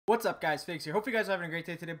What's up guys, Figs here. Hope you guys are having a great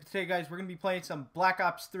day today. But today guys, we're going to be playing some Black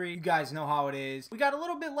Ops 3. You guys know how it is. We got a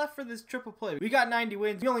little bit left for this triple play. We got 90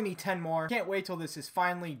 wins. We only need 10 more. Can't wait till this is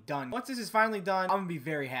finally done. Once this is finally done, I'm going to be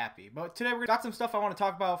very happy. But today we got some stuff I want to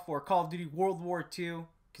talk about for Call of Duty World War II.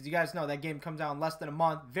 Because you guys know that game comes out in less than a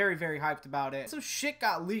month. Very, very hyped about it. Some shit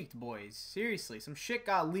got leaked, boys. Seriously, some shit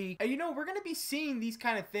got leaked. And you know, we're going to be seeing these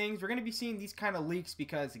kind of things. We're going to be seeing these kind of leaks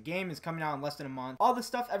because the game is coming out in less than a month. All the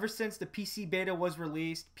stuff ever since the PC beta was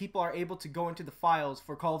released, people are able to go into the files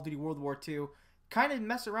for Call of Duty World War II, kind of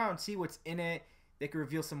mess around, see what's in it. They can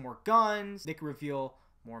reveal some more guns. They can reveal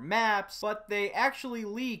more maps. But they actually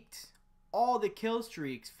leaked all the kill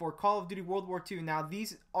streaks for Call of Duty World War II. Now,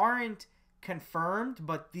 these aren't confirmed,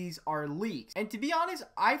 but these are leaks. And to be honest,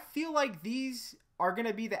 I feel like these are going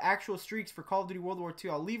to be the actual streaks for Call of Duty World War II.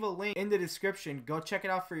 I'll leave a link in the description. Go check it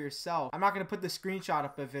out for yourself. I'm not going to put the screenshot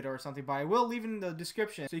up of it or something, but I will leave it in the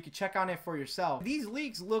description so you can check on it for yourself. These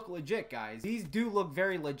leaks look legit, guys. These do look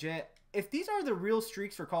very legit. If these are the real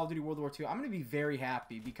streaks for Call of Duty World War II, I'm going to be very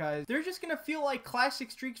happy because they're just going to feel like classic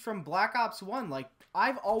streaks from Black Ops 1. Like,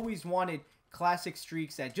 I've always wanted classic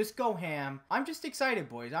streaks that just go ham. I'm just excited,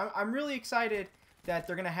 boys. I'm really excited that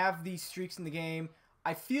they're going to have these streaks in the game.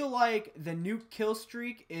 I feel like the new kill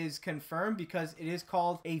streak is confirmed because it is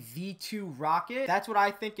called a V2 rocket. That's what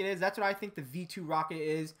I think it is. That's what I think the V2 rocket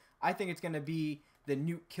is. I think it's going to be the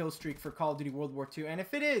new kill streak for Call of Duty World War II. And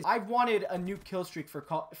if it is, I've wanted a new kill streak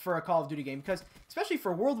for a Call of Duty game because, especially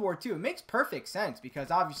for World War II, it makes perfect sense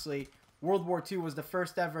because obviously World War II was the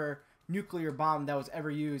first ever nuclear bomb that was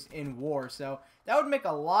ever used in war. So that would make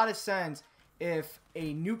a lot of sense if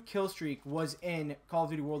a new kill streak was in Call of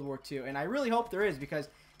Duty World War II. And I really hope there is because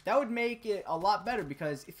that would make it a lot better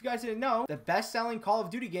because if you guys didn't know, the best-selling Call of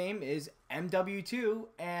Duty game is MW2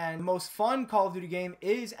 and the most fun Call of Duty game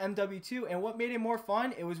is MW2. And what made it more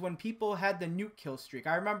fun? It was when people had the nuke kill streak.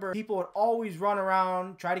 I remember people would always run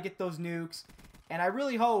around, try to get those nukes. And I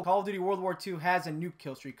really hope Call of Duty World War II has a nuke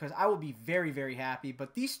kill streak because I will be very, very happy.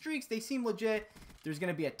 But these streaks, they seem legit. There's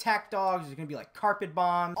going to be attack dogs. There's going to be like carpet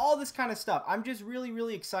bombs. All this kind of stuff. I'm just really,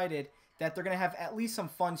 really excited that they're going to have at least some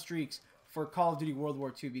fun streaks for Call of Duty World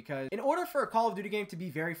War II. Because in order for a Call of Duty game to be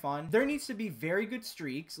very fun, there needs to be very good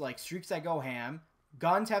streaks, like streaks that go ham.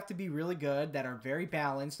 Guns have to be really good, that are very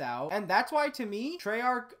balanced out. And that's why, to me,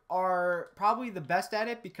 Treyarch are probably the best at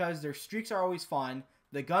it because their streaks are always fun.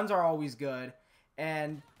 The guns are always good.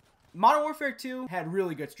 And Modern Warfare 2 had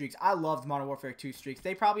really good streaks. I loved Modern Warfare 2 streaks.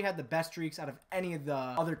 They probably had the best streaks out of any of the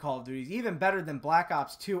other Call of Duties. Even better than Black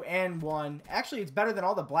Ops 2 and 1. Actually, it's better than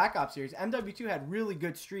all the Black Ops series. MW2 had really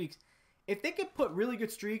good streaks. If they could put really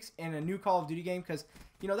good streaks in a new Call of Duty game, because,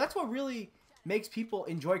 you know, that's what really makes people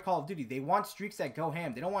enjoy Call of Duty. They want streaks that go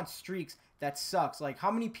ham. They don't want streaks that sucks. Like,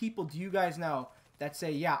 how many people do you guys know that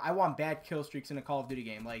say, yeah, I want bad kill streaks in a Call of Duty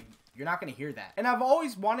game? Like, you're not going to hear that. And I've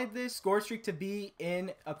always wanted this score streak to be in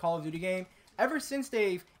a Call of Duty game ever since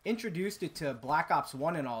they've introduced it to Black Ops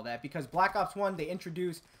 1 and all that. Because Black Ops 1, they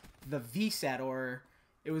introduced the VSAT, or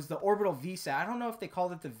it was the orbital VSAT. I don't know if they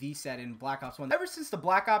called it the VSAT in Black Ops 1. Ever since the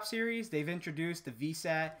Black Ops series, they've introduced the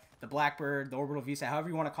VSAT, the Blackbird, the orbital VSAT, however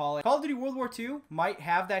you want to call it. Call of Duty World War II might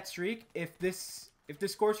have that streak if this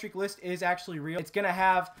score streak list is actually real. It's going to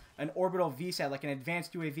have an orbital VSAT, like an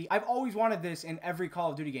advanced UAV. I've always wanted this in every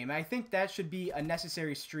Call of Duty game. I think that should be a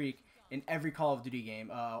necessary streak in every Call of Duty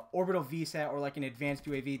game. Orbital VSAT or like an advanced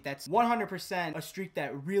UAV. That's 100% a streak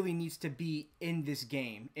that really needs to be in this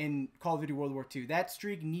game, in Call of Duty World War II. That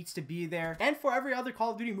streak needs to be there. And for every other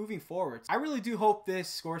Call of Duty moving forward. I really do hope this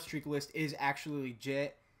score streak list is actually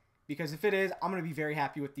legit. Because if it is, I'm going to be very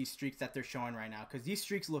happy with these streaks that they're showing right now. Because these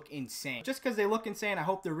streaks look insane. Just because they look insane, I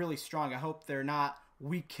hope they're really strong. I hope they're not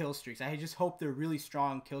weak kill streaks. I just hope they're really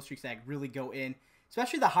strong kill streaks that really go in.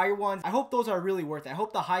 Especially the higher ones. I hope those are really worth it. I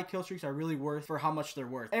hope the high kill streaks are really worth for how much they're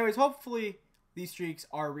worth. Anyways, hopefully these streaks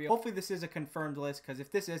are real. Hopefully this is a confirmed list. Because if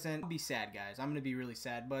this isn't, I'll be sad, guys. I'm going to be really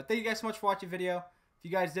sad. But thank you guys so much for watching the video. If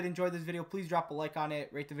you guys did enjoy this video, please drop a like on it.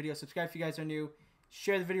 Rate the video. Subscribe if you guys are new.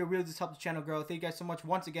 Share the video. Really just help the channel grow. Thank you guys so much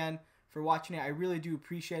once again for watching it. I really do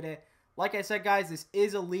appreciate it. Like I said, guys, this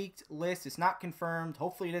is a leaked list. It's not confirmed.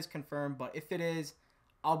 Hopefully it is confirmed, but if it is,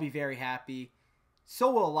 I'll be very happy. So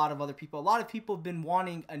will a lot of other people. A lot of people have been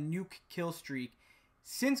wanting a nuke kill streak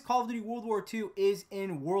since Call of Duty World War II is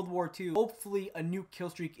in World War II. Hopefully a nuke kill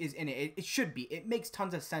streak is in it. It should be. It makes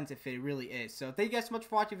tons of sense if it really is. So thank you guys so much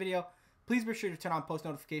for watching the video. Please be sure to turn on post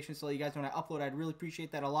notifications so that you guys know when I upload. I'd really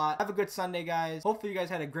appreciate that a lot. Have a good Sunday, guys. Hopefully you guys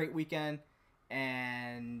had a great weekend,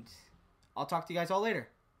 and I'll talk to you guys all later.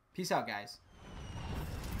 Peace out, guys.